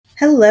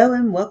Hello,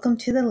 and welcome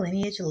to the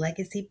Lineage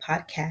Legacy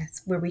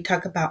Podcast, where we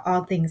talk about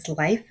all things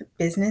life,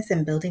 business,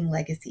 and building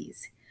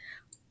legacies.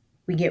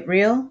 We get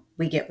real,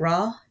 we get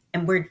raw,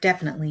 and we're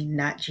definitely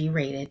not G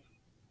rated.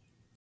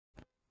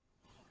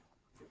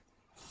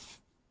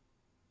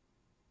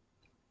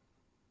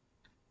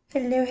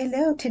 Hello,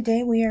 hello.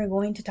 Today we are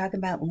going to talk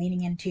about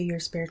leaning into your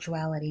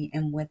spirituality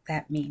and what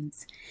that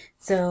means.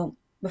 So,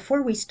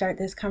 before we start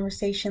this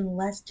conversation,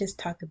 let's just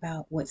talk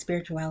about what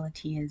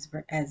spirituality is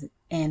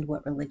and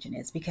what religion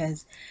is,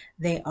 because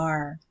they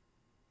are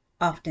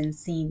often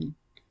seen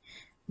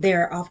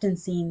they're often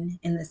seen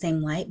in the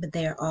same light, but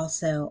they are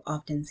also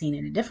often seen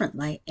in a different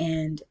light,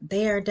 and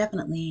they are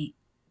definitely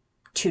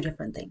two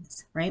different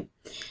things, right?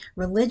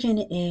 Religion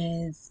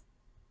is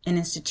an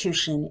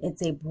institution,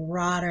 it's a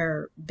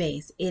broader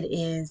base.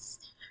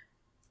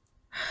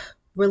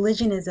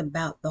 Religion is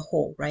about the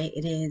whole, right?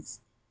 It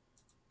is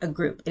a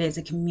group, it is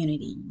a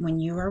community. When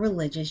you are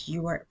religious,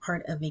 you are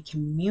part of a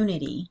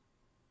community,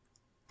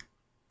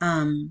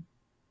 um,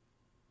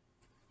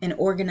 an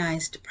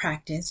organized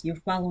practice. You're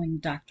following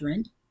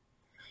doctrine,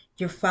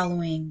 you're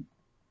following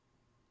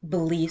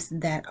beliefs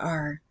that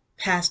are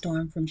passed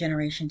on from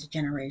generation to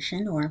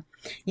generation, or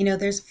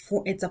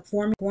it's a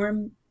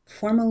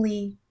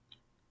formally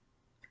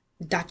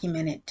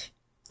documented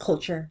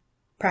culture,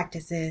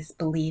 practices,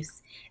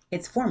 beliefs.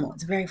 It's formal,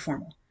 it's very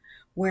formal,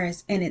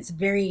 whereas and it's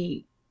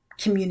very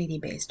community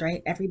based,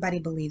 right? Everybody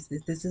believes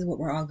this is what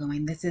we're all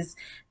going, this is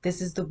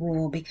the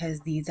rule, because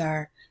these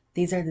are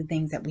the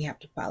things that we have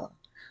to follow.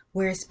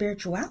 Whereas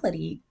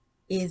spirituality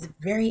is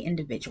very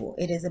individual.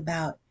 It is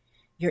about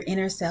your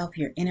inner self,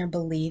 your inner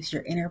beliefs,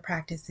 your inner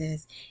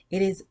practices.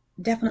 It is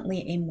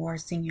definitely a more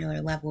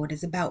singular level. It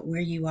is about where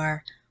you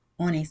are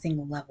on a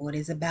single level. It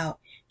is about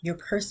your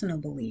personal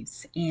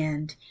beliefs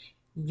and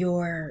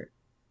your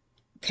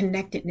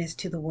connectedness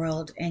to the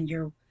world and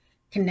your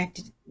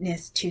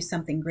connectedness to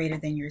something greater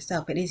than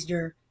yourself. It is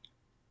your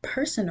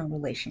personal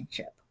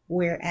relationship,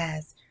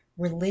 whereas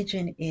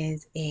religion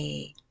is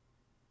a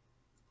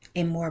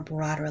more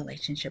broad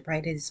relationship,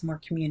 right? It is more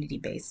community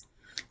based.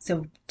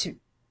 So to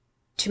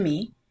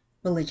me,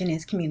 religion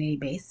is community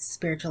based,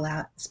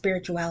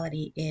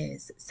 spirituality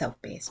is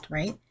self based,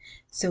 right?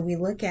 So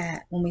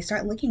when we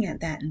start looking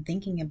at that and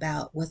thinking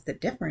about what's the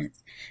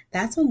difference,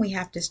 that's when we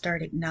have to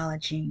start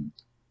acknowledging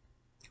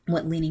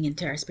what leaning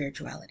into our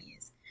spirituality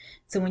is.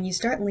 So when you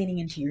start leaning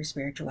into your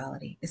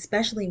spirituality,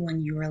 especially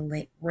when you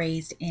were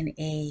raised in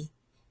a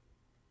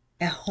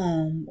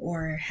home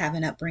or have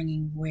an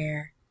upbringing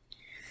where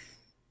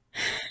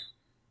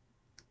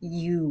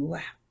you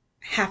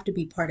have to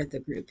be part of the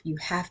group, you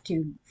have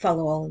to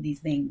follow all of these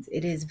things.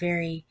 It is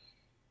very,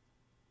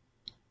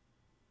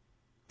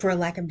 for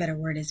lack of a better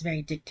word, is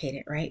very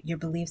dictated, right? Your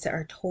beliefs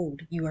are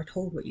told, you are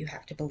told what you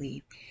have to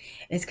believe.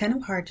 It's kind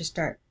of hard to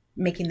start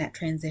making that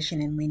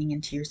transition and leaning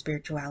into your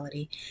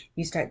spirituality.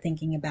 You start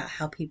thinking about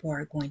how people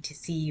are going to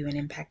see you and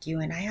impact you.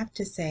 And I have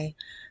to say,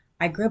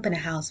 I grew up in a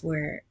house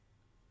where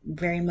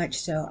very much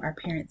so our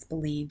parents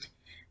believed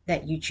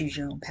that you choose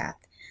your own path.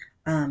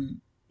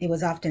 It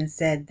was often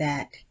said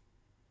that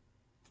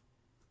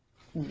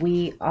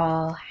we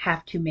all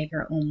have to make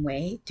our own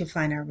way to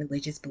find our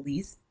religious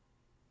beliefs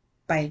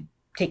by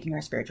taking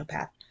our spiritual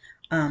path.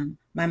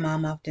 My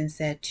mom often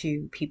said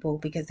to people,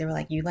 because they were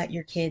like, you let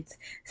your kids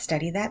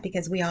study that,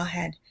 because we all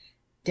had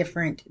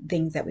different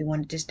things that we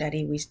wanted to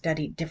study. We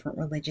studied different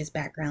religious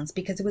backgrounds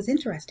because it was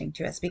interesting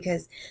to us,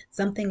 because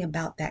something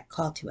about that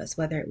called to us,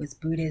 whether it was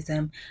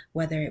Buddhism,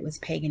 whether it was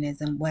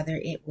paganism, whether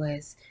it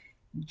was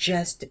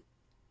just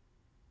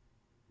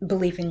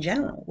belief in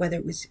general, whether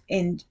it was,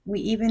 and we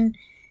even,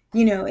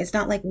 it's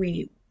not like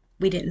we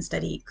didn't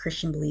study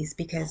Christian beliefs,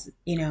 because,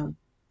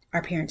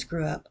 our parents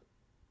grew up,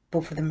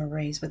 both of them were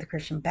raised with a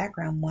Christian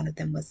background. One of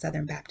them was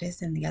Southern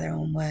Baptist and the other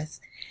one was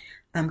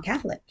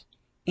Catholic.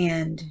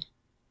 And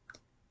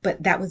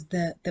but that was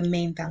the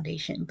main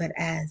foundation. But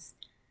as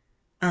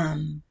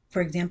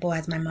for example,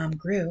 as my mom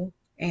grew up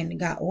and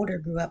got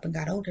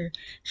older,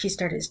 she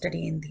started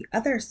studying the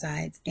other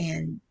sides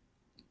and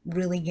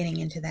really getting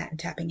into that and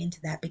tapping into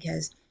that,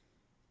 because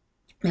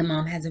my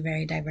mom has a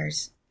very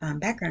diverse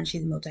background.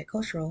 She's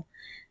multicultural.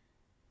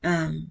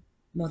 Um,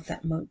 multi,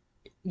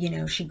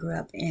 she grew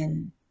up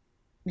in,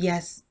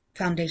 yes,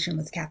 foundation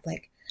was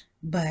Catholic,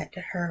 but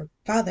her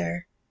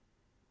father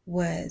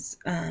was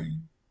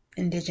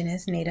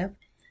indigenous, native,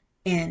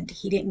 and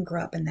he didn't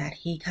grow up in that.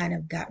 He kind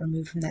of got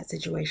removed from that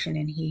situation,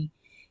 and he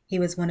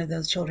was one of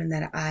those children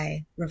that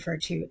I refer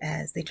to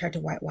as, they tried to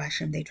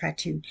whitewash him. They tried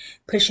to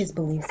push his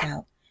beliefs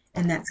out,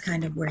 and that's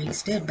kind of where he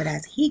stood. But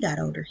as he got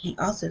older, he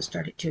also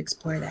started to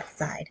explore that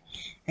side,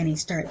 and he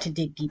started to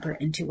dig deeper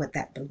into what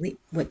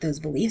those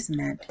beliefs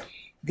meant.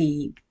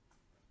 The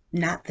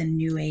Not the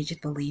new age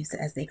beliefs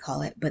as they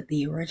call it, but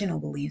the original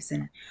beliefs,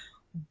 and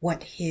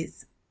what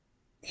his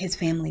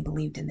family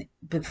believed in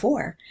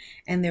before.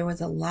 And there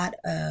was a lot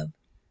of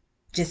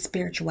just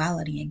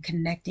spirituality and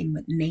connecting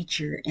with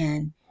nature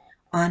and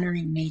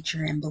honoring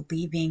nature and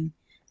believing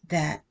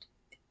that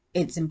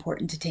it's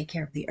important to take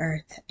care of the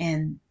earth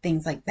and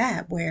things like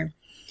that, where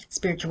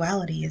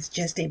Spirituality is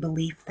just a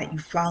belief that you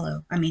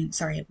follow. I mean,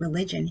 sorry,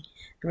 religion.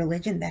 The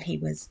religion that he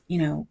was,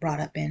 brought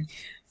up in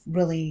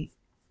really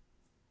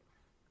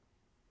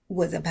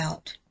was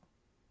about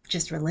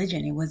just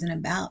religion. It wasn't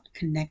about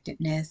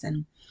connectedness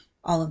and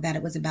all of that.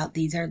 It was about,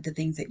 these are the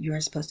things that you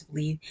are supposed to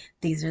believe.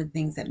 These are the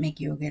things that make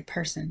you a good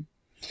person.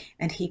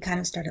 And he kind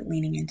of started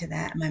leaning into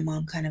that. My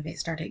mom kind of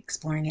started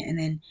exploring it. And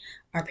then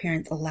our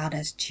parents allowed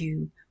us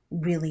to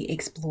really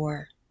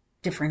explore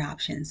different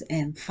options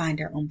and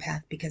find our own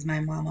path, because my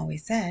mom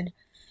always said,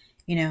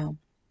 you know,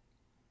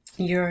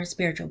 your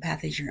spiritual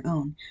path is your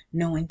own.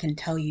 No one can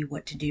tell you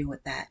what to do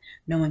with that.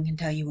 No one can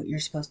tell you what you're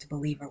supposed to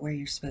believe or where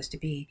you're supposed to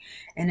be.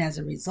 And as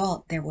a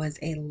result, there was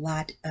a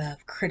lot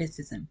of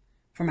criticism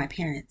for my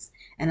parents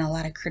and a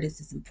lot of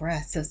criticism for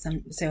us.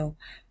 So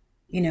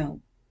you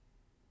know,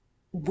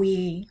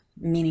 we,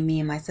 meaning me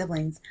and my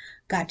siblings,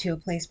 got to a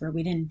place where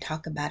we didn't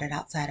talk about it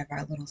outside of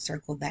our little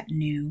circle that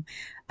knew,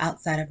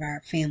 outside of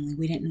our family.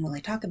 We didn't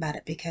really talk about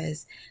it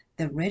because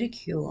the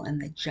ridicule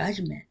and the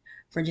judgment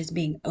for just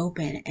being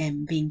open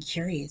and being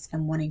curious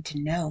and wanting to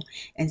know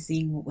and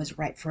seeing what was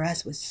right for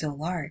us was so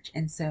large.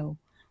 And so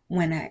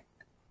when I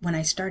when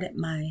I started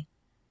my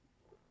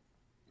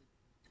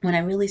when I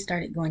really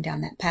started going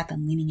down that path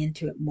and leaning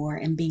into it more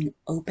and being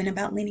open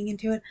about leaning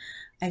into it,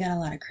 I got a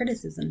lot of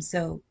criticism.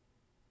 So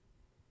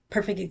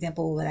perfect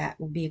example of that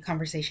would be a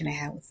conversation I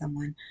had with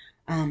someone.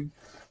 Um,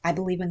 I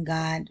believe in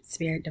God,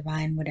 spirit,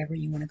 divine, whatever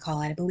you want to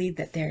call it. I believe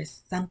that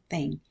there's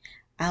something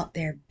out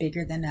there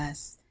bigger than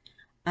us,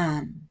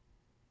 um,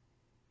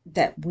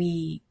 that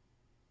we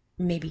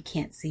maybe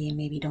can't see and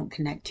maybe don't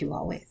connect to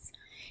always.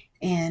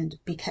 And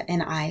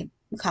I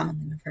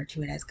commonly refer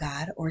to it as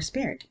God or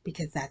spirit,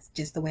 because that's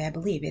just the way I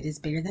believe. It is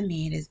bigger than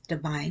me. It is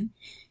divine,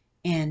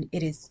 and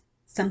it is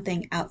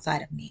something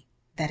outside of me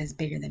that is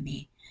bigger than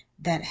me,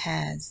 that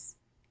has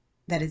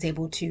that is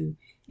able to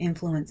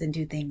influence and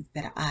do things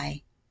that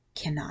I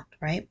cannot,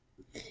 right?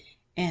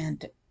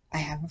 And I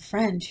have a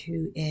friend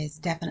who is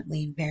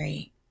definitely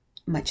very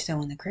much so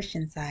on the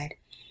Christian side.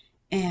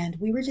 And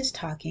we were just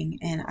talking,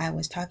 and I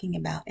was talking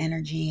about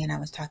energy, and I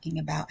was talking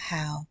about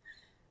how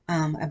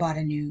I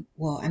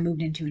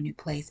moved into a new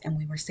place, and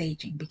we were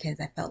saging because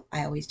I felt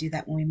I always do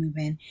that when we move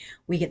in.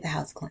 We get the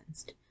house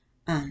cleansed.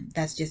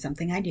 That's just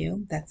something I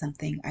do. That's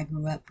something I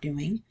grew up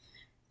doing.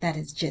 That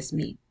is just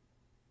me.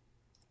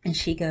 And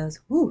she goes,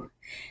 "Whew,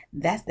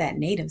 that's that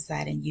native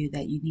side in you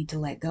that you need to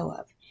let go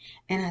of."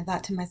 And I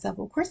thought to myself,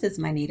 of course, it's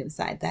my native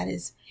side. That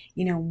is,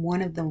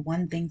 one of the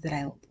one things that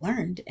I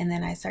learned. And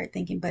then I start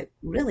thinking, but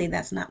really,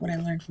 that's not what I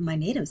learned from my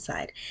native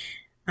side.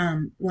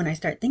 When I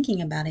start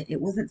thinking about it, it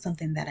wasn't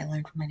something that I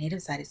learned from my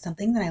native side. It's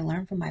something that I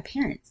learned from my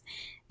parents.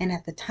 And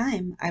at the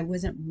time, I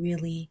wasn't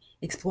really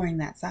exploring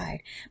that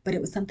side, but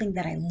it was something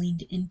that I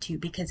leaned into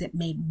because it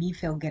made me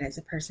feel good as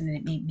a person, and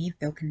it made me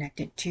feel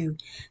connected to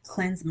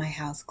cleanse my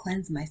house,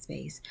 cleanse my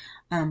space.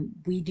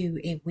 We do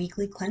a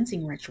weekly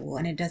cleansing ritual,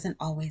 and it doesn't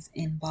always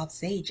involve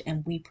sage,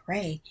 and we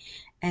pray,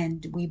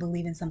 and we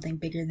believe in something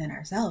bigger than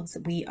ourselves.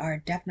 We are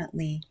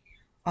definitely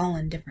all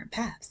on different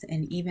paths.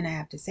 And even I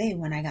have to say,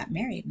 when I got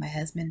married, my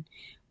husband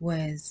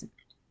was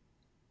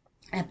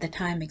at the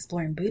time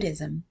exploring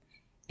Buddhism,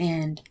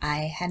 and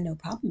I had no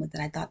problem with it.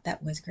 I thought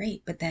that was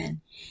great. But then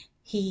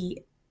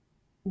he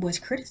was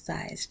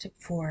criticized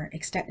for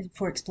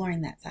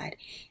exploring that side,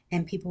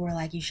 and people were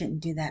like, you shouldn't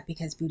do that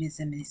because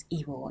Buddhism is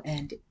evil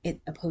and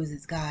it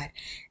opposes God.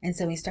 And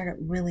so he started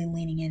really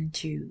leaning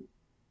into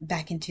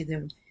back into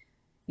the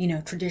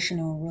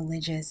traditional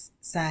religious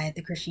side,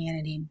 the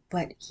Christianity,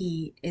 but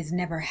he is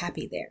never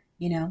happy there.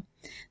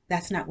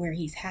 That's not where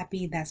he's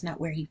happy. That's not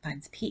where he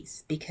finds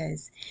peace,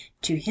 because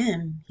to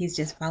him, he's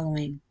just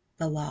following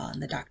the law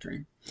and the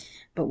doctrine.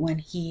 But when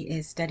he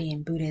is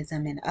studying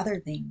Buddhism and other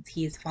things,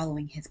 he is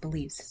following his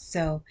beliefs.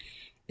 So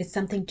it's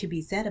something to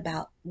be said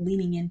about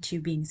leaning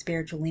into being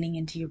spiritual, leaning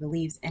into your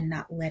beliefs, and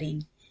not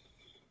letting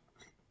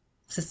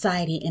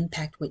society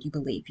impact what you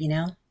believe.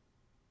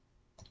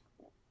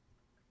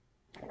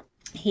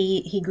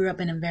 He grew up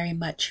in a very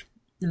much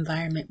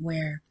environment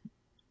where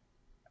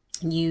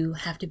you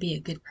have to be a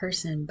good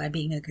person by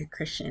being a good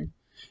Christian.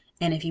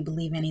 And if you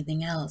believe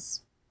anything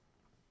else,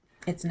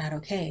 it's not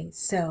okay.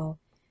 So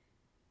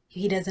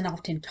he doesn't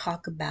often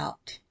talk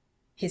about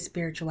his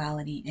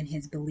spirituality and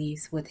his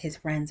beliefs with his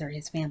friends or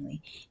his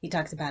family. He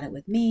talks about it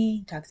with me,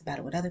 he talks about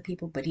it with other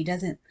people, but he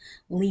doesn't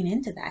lean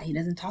into that. He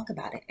doesn't talk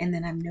about it. And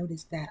then I've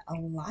noticed that a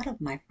lot of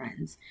my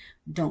friends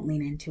don't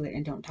lean into it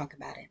and don't talk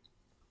about it.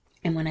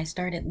 And when I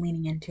started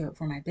leaning into it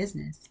for my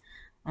business,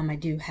 I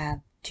do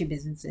have two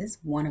businesses.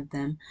 One of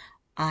them,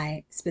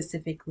 I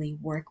specifically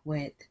work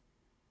with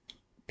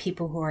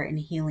people who are in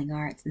healing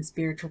arts and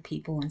spiritual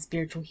people and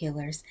spiritual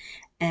healers.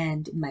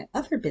 And my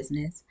other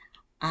business,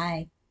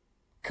 I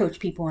coach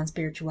people on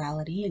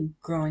spirituality and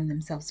growing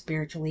themselves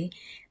spiritually.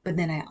 But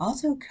then I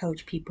also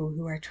coach people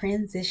who are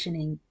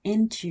transitioning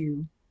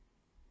into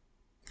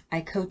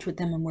I coach with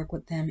them and work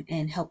with them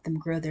and help them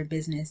grow their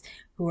business,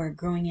 who are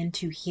growing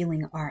into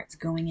healing arts,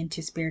 going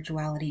into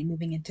spirituality,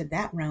 moving into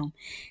that realm.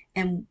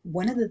 And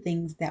one of the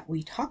things that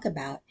we talk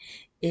about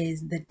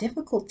is the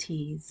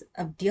difficulties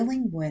of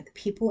dealing with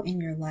people in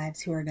your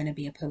lives who are going to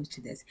be opposed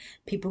to this,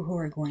 people who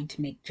are going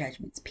to make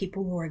judgments,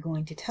 people who are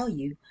going to tell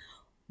you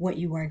what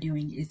you are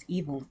doing is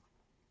evil.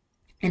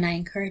 And I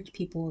encourage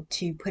people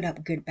to put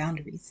up good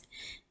boundaries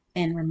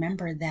and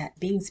remember that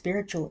being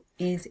spiritual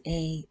is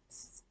a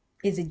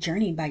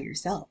journey by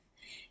yourself.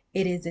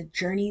 It is a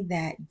journey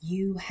that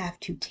you have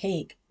to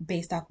take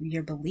based off of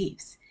your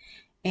beliefs.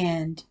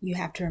 And you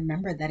have to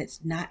remember that it's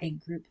not a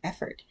group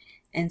effort.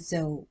 And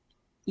so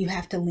you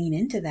have to lean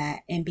into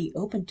that and be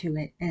open to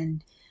it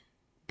and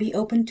be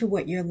open to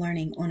what you're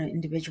learning on an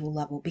individual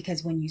level.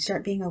 Because when you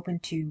start being open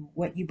to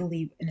what you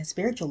believe in a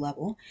spiritual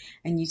level,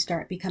 and you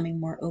start becoming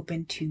more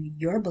open to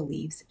your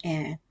beliefs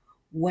and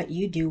what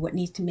you do, what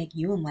needs to make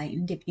you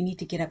enlightened, if you need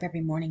to get up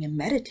every morning and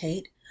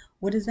meditate,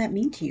 what does that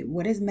mean to you?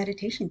 What does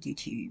meditation do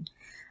to you?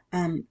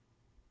 Um,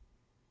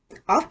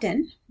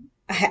 Often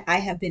I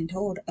have been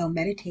told, oh,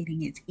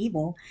 meditating is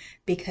evil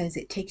because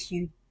it takes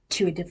you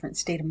to a different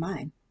state of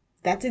mind.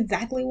 That's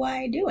exactly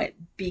why I do it,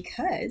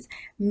 because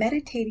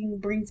meditating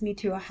brings me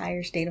to a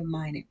higher state of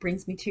mind.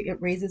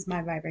 It raises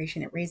my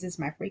vibration, it raises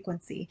my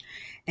frequency.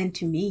 And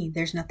to me,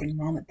 there's nothing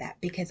wrong with that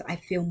because I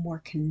feel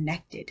more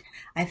connected.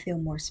 I feel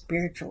more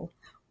spiritual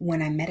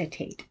when I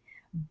meditate.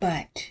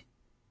 But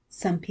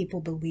some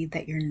people believe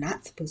that you're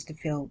not supposed to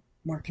feel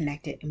more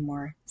connected and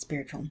more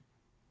spiritual.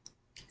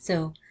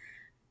 So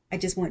I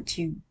just want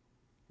to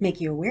make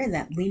you aware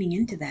that leaning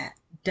into that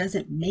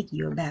doesn't make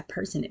you a bad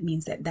person. It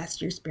means that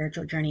that's your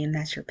spiritual journey and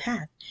that's your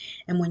path.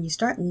 And when you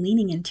start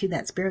leaning into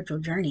that spiritual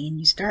journey and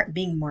you start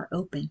being more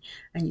open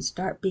and you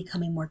start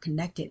becoming more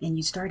connected and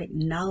you start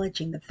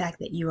acknowledging the fact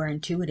that you are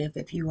intuitive,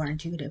 if you are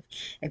intuitive,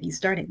 if you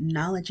start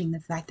acknowledging the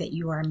fact that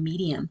you are a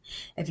medium,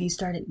 if you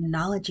start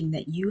acknowledging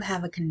that you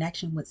have a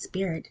connection with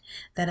spirit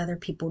that other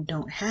people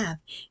don't have,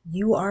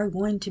 you are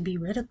going to be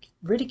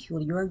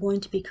ridiculed. You are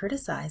going to be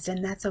criticized,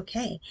 and that's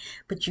okay.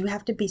 But you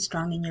have to be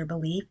strong in your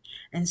belief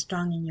and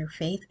strong in your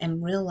faith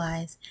and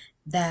realize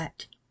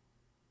that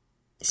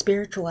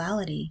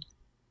spirituality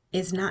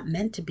is not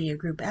meant to be a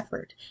group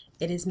effort.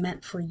 It is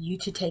meant for you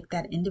to take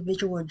that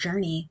individual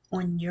journey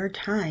on your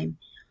time,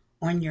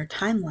 on your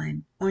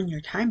timeline, on your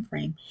time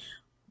frame,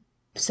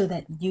 so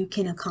that you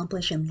can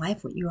accomplish in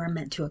life what you are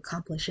meant to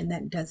accomplish. And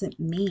that doesn't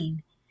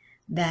mean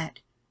that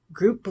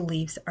group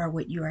beliefs are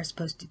what you are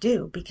supposed to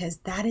do, because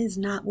that is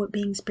not what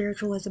being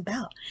spiritual is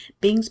about.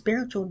 Being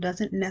spiritual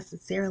doesn't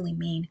necessarily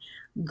mean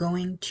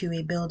going to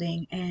a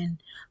building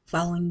and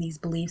following these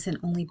beliefs and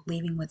only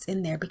believing what's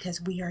in there, because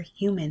we are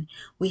human.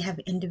 We have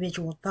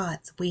individual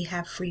thoughts. We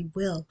have free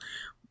will.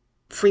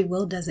 Free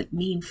will doesn't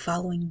mean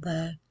following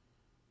the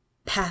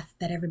path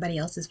that everybody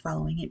else is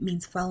following. It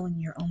means following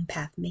your own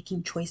path,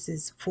 making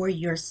choices for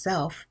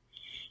yourself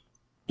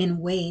in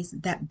ways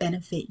that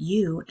benefit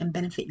you and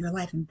benefit your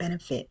life and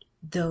benefit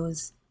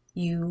those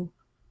you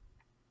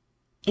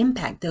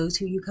impact, those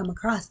who you come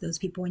across, those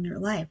people in your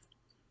life.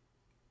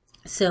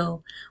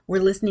 So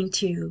we're listening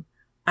to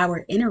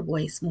our inner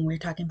voice when we're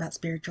talking about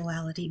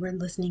spirituality. We're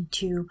listening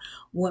to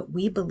what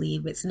we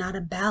believe. It's not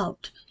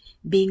about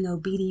being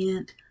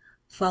obedient,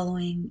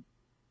 following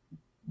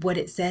what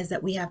it says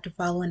that we have to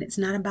follow, and it's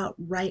not about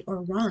right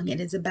or wrong. It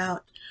is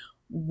about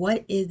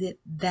what is it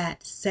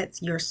that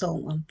sets your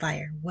soul on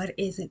fire? What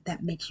is it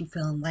that makes you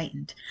feel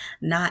enlightened?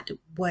 Not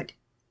what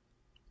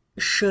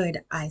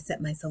should I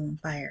set my soul on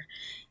fire.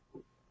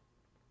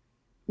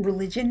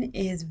 Religion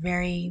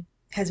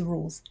has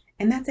rules,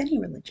 and that's any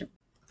religion.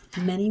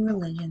 Many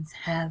religions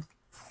have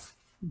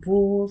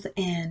rules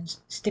and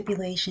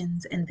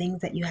stipulations and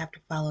things that you have to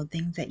follow,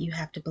 things that you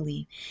have to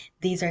believe.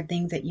 These are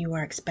things that you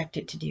are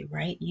expected to do,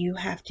 right? You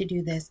have to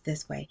do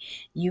this way.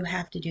 You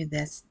have to do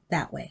this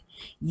that way.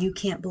 You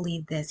can't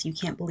believe this. You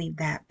can't believe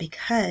that,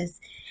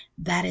 because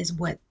that is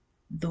what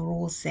the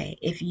rules say.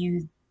 If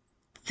you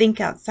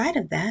think outside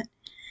of that,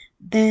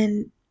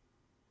 then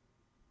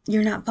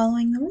you're not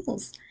following the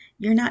rules.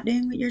 You're not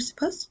doing what you're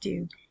supposed to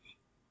do.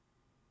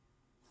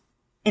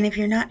 And if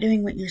you're not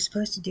doing what you're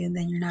supposed to do,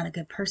 then you're not a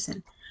good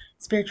person.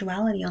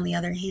 Spirituality, on the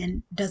other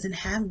hand, doesn't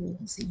have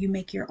rules. You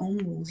make your own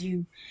rules.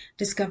 You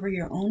discover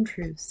your own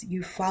truths.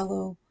 You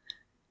follow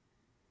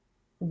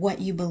what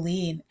you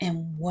believe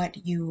and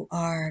what you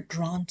are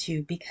drawn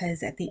to,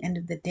 because at the end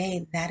of the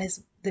day, that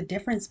is the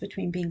difference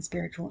between being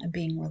spiritual and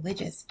being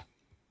religious,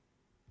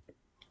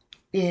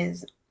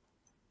 is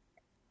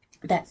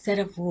that set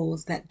of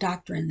rules, that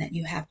doctrine that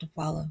you have to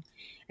follow.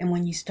 And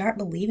when you start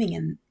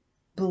believing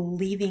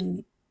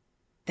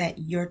that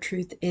your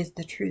truth is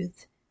the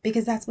truth,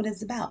 because that's what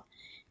it's about.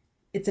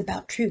 It's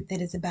about truth.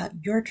 It is about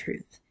your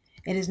truth.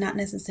 It is not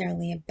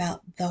necessarily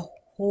about the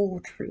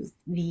whole truth,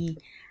 the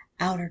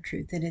outer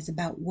truth. It is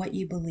about what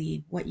you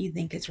believe, what you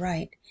think is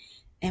right,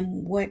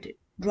 and what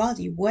draws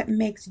you, what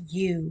makes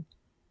you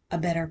a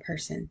better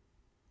person.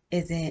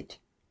 Is it,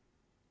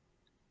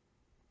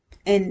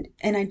 and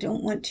I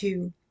don't want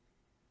to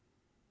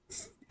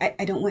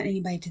I don't want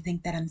anybody to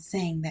think that I'm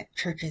saying that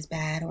church is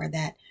bad or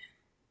that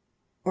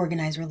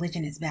organized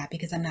religion is bad,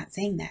 because I'm not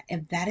saying that.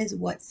 If that is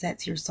what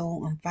sets your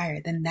soul on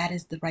fire, then that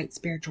is the right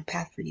spiritual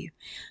path for you.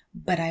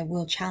 But I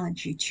will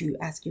challenge you to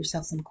ask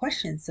yourself some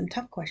questions, some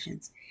tough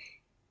questions.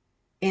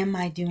 Am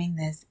I doing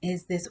this?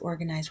 Is this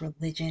organized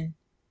religion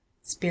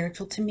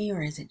spiritual to me,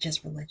 or is it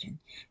just religion?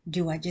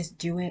 Do I just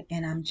do it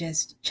and I'm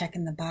just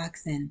checking the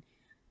box and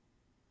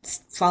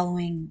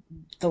following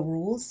the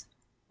rules?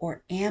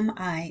 Or am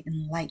I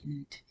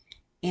enlightened?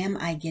 Am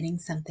I getting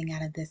something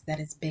out of this that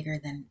is bigger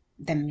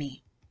than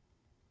me?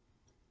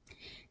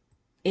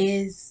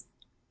 Is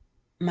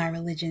my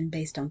religion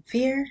based on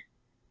fear,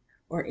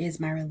 or is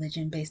my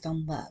religion based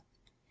on love?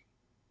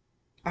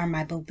 Are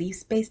my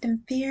beliefs based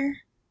in fear,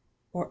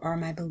 or are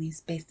my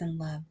beliefs based in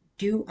love?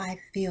 Do I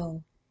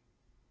feel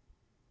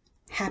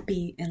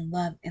happy and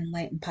love and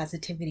light and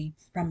positivity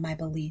from my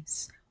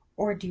beliefs?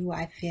 Or do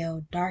I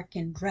feel dark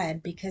and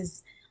dread?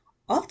 Because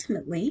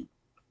ultimately,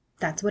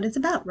 that's what it's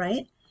about,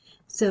 right?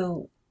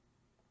 So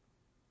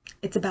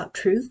it's about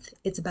truth,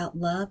 it's about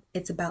love,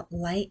 it's about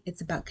light,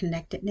 it's about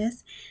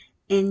connectedness.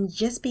 And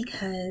just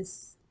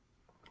because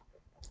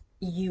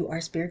you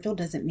are spiritual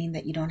doesn't mean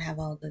that you don't have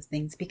all of those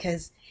things.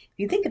 Because if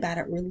you think about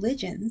it,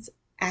 religions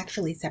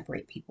actually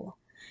separate people.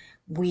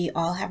 We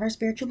all have our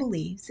spiritual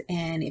beliefs,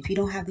 and if you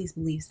don't have these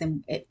beliefs,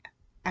 then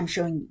I'm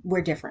showing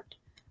we're different.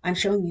 I'm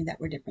showing you that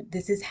we're different.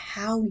 This is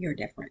how you're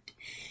different.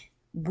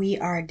 We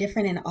are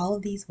different in all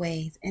of these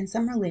ways, and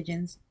some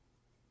religions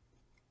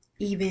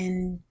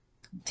even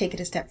take it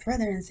a step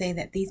further and say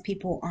that these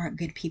people aren't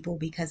good people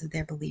because of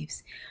their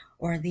beliefs,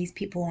 or these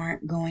people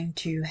aren't going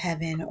to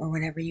heaven, or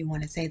whatever you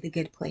want to say, the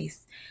good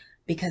place,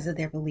 because of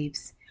their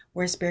beliefs.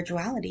 Where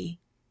spirituality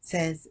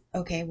says,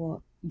 okay,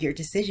 well, your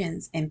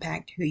decisions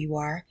impact who you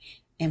are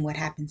and what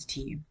happens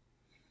to you.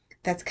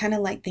 That's kind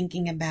of like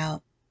thinking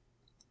about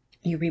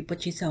you reap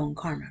what you sow in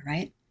karma,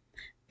 right?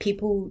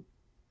 People,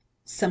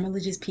 some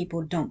religious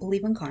people don't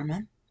believe in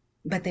karma,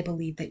 but they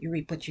believe that you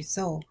reap what you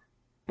sow,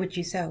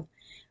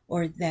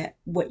 or that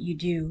what you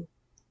do,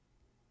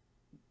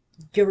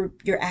 your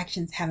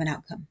actions have an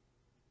outcome.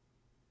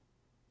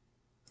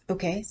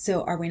 Okay,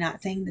 so are we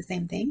not saying the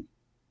same thing?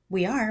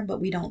 We are,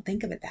 but we don't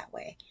think of it that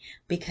way,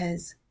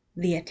 because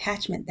the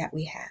attachment that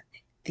we have,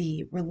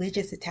 the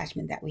religious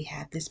attachment that we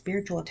have, the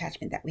spiritual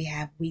attachment that we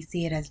have, we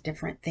see it as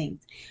different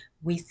things.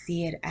 We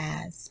see it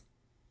as,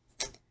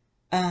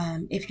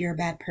 if you're a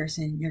bad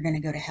person, you're going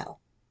to go to hell.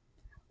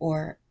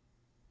 Or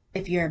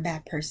if you're a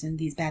bad person,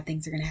 these bad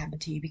things are going to happen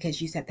to you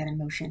because you set that in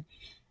motion.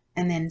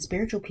 And then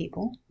spiritual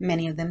people,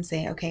 many of them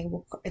say, okay,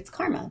 well, it's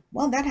karma.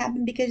 Well, that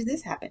happened because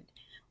this happened.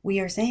 We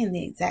are saying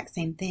the exact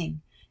same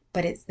thing,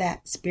 but it's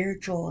that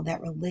spiritual,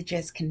 that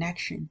religious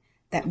connection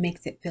that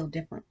makes it feel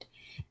different.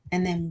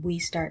 And then we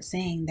start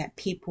saying that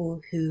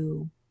people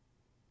who,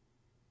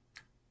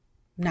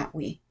 not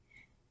we,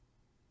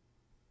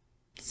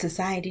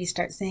 society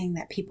starts saying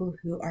that people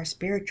who are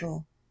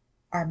spiritual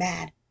are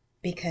bad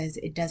because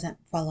it doesn't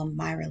follow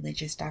my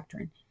religious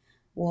doctrine.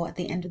 Well, at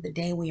the end of the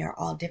day, we are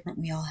all different.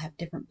 We all have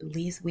different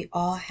beliefs. We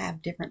all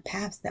have different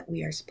paths that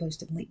we are supposed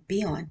to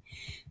be on.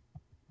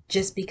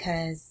 Just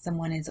because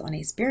someone is on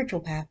a spiritual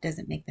path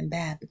doesn't make them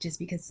bad, but just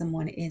because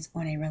someone is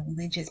on a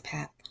religious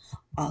path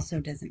also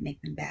doesn't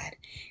make them bad.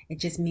 It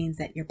just means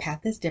that your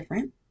path is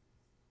different,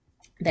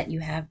 that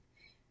you have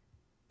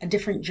a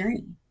different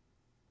journey,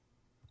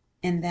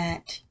 and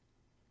that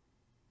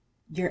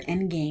your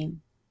end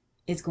game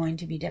is going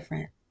to be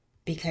different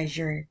because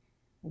your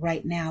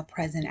right now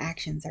present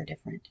actions are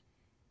different.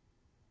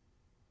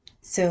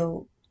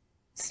 So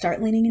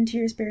start leaning into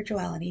your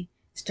spirituality,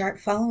 start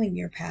following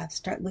your path,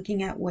 start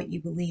looking at what you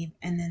believe,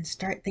 and then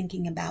start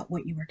thinking about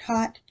what you were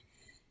taught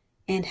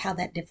and how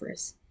that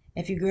differs.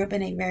 If you grew up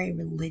in a very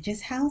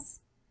religious house,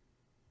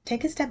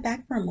 take a step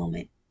back for a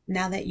moment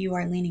now that you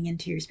are leaning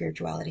into your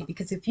spirituality.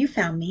 Because if you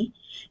found me,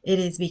 it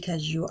is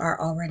because you are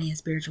already a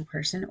spiritual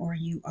person, or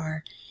you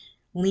are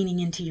leaning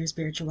into your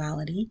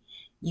spirituality.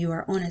 You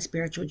are on a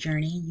spiritual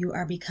journey. You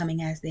are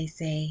becoming, as they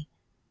say,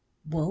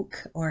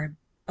 woke, or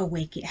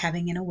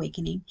having an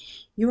awakening.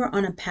 You are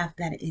on a path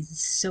that is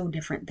so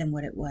different than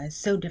what it was,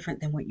 so different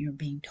than what you're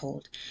being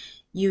told.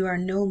 You are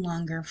no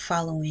longer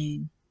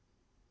following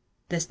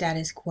the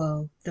status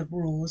quo, the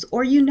rules,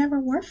 or you never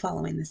were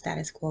following the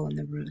status quo and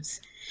the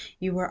rules.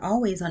 You were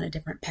always on a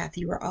different path.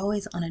 You were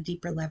always on a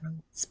deeper level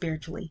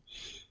spiritually.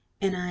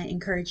 And I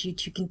encourage you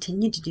to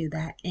continue to do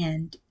that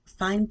and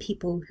find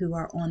people who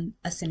are on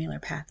a similar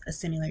path, a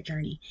similar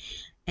journey,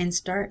 and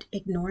start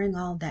ignoring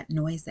all that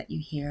noise that you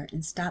hear,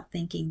 and stop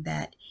thinking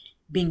that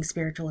being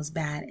spiritual is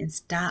bad, and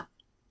stop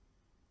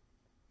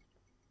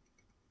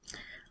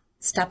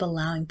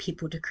allowing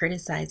people to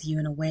criticize you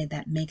in a way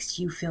that makes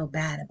you feel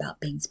bad about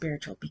being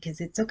spiritual.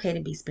 Because it's okay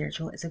to be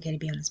spiritual, it's okay to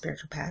be on a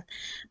spiritual path,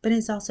 but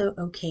it's also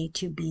okay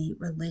to be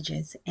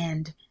religious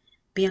and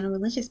be on a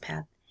religious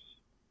path.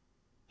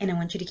 And I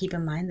want you to keep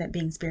in mind that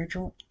being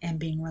spiritual and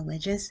being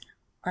religious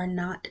are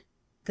not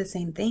the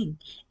same thing.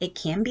 It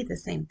can be the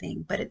same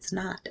thing, but it's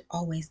not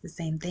always the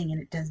same thing,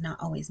 and it does not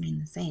always mean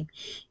the same.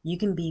 You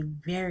can be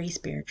very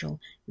spiritual,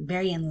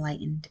 very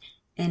enlightened,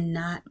 and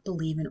not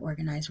believe in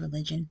organized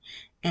religion.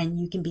 And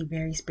you can be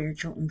very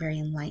spiritual and very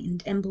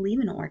enlightened and believe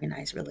in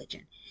organized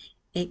religion.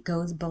 It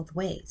goes both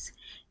ways.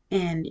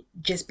 And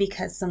just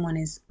because someone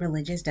is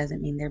religious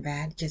doesn't mean they're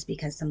bad. Just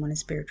because someone is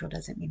spiritual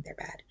doesn't mean they're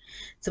bad.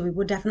 So we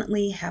will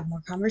definitely have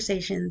more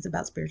conversations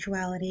about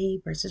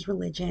spirituality versus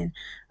religion,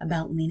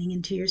 about leaning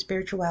into your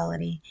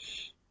spirituality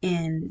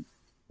and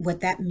what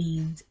that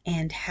means,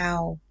 and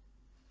how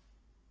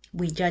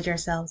we judge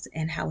ourselves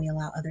and how we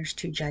allow others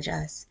to judge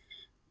us.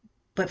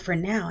 But for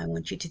now, I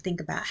want you to think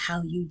about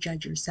how you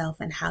judge yourself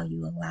and how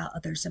you allow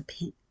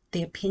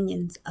the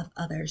opinions of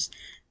others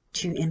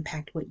to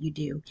impact what you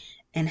do,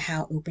 and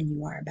how open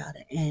you are about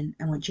it. And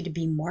I want you to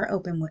be more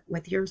open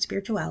with your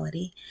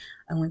spirituality.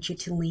 I want you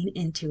to lean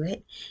into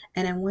it,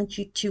 and I want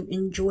you to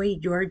enjoy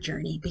your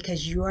journey,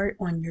 because you are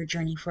on your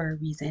journey for a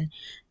reason.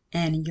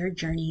 And your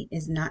journey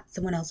is not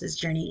someone else's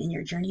journey, and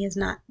your journey is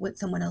not what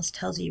someone else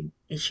tells you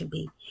it should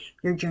be.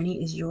 Your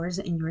journey is yours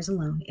and yours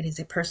alone. It is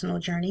a personal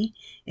journey,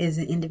 it is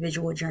an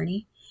individual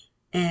journey,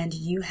 and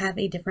you have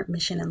a different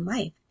mission in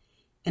life.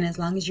 And as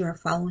long as you are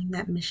following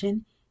that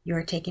mission, you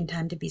are taking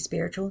time to be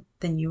spiritual,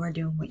 then you are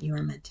doing what you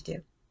are meant to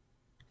do.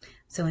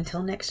 So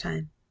until next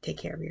time, take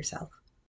care of yourself.